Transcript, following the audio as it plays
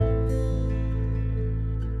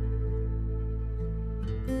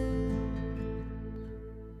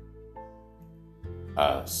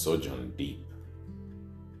Sojurn Deep,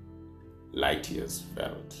 light years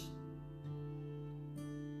felt,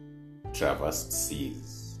 traversed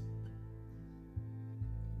seas,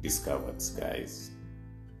 discovered skies.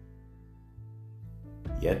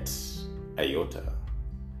 Yet iota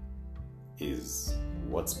is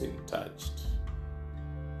what's been touched.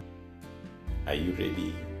 Are you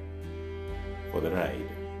ready for the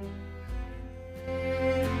ride?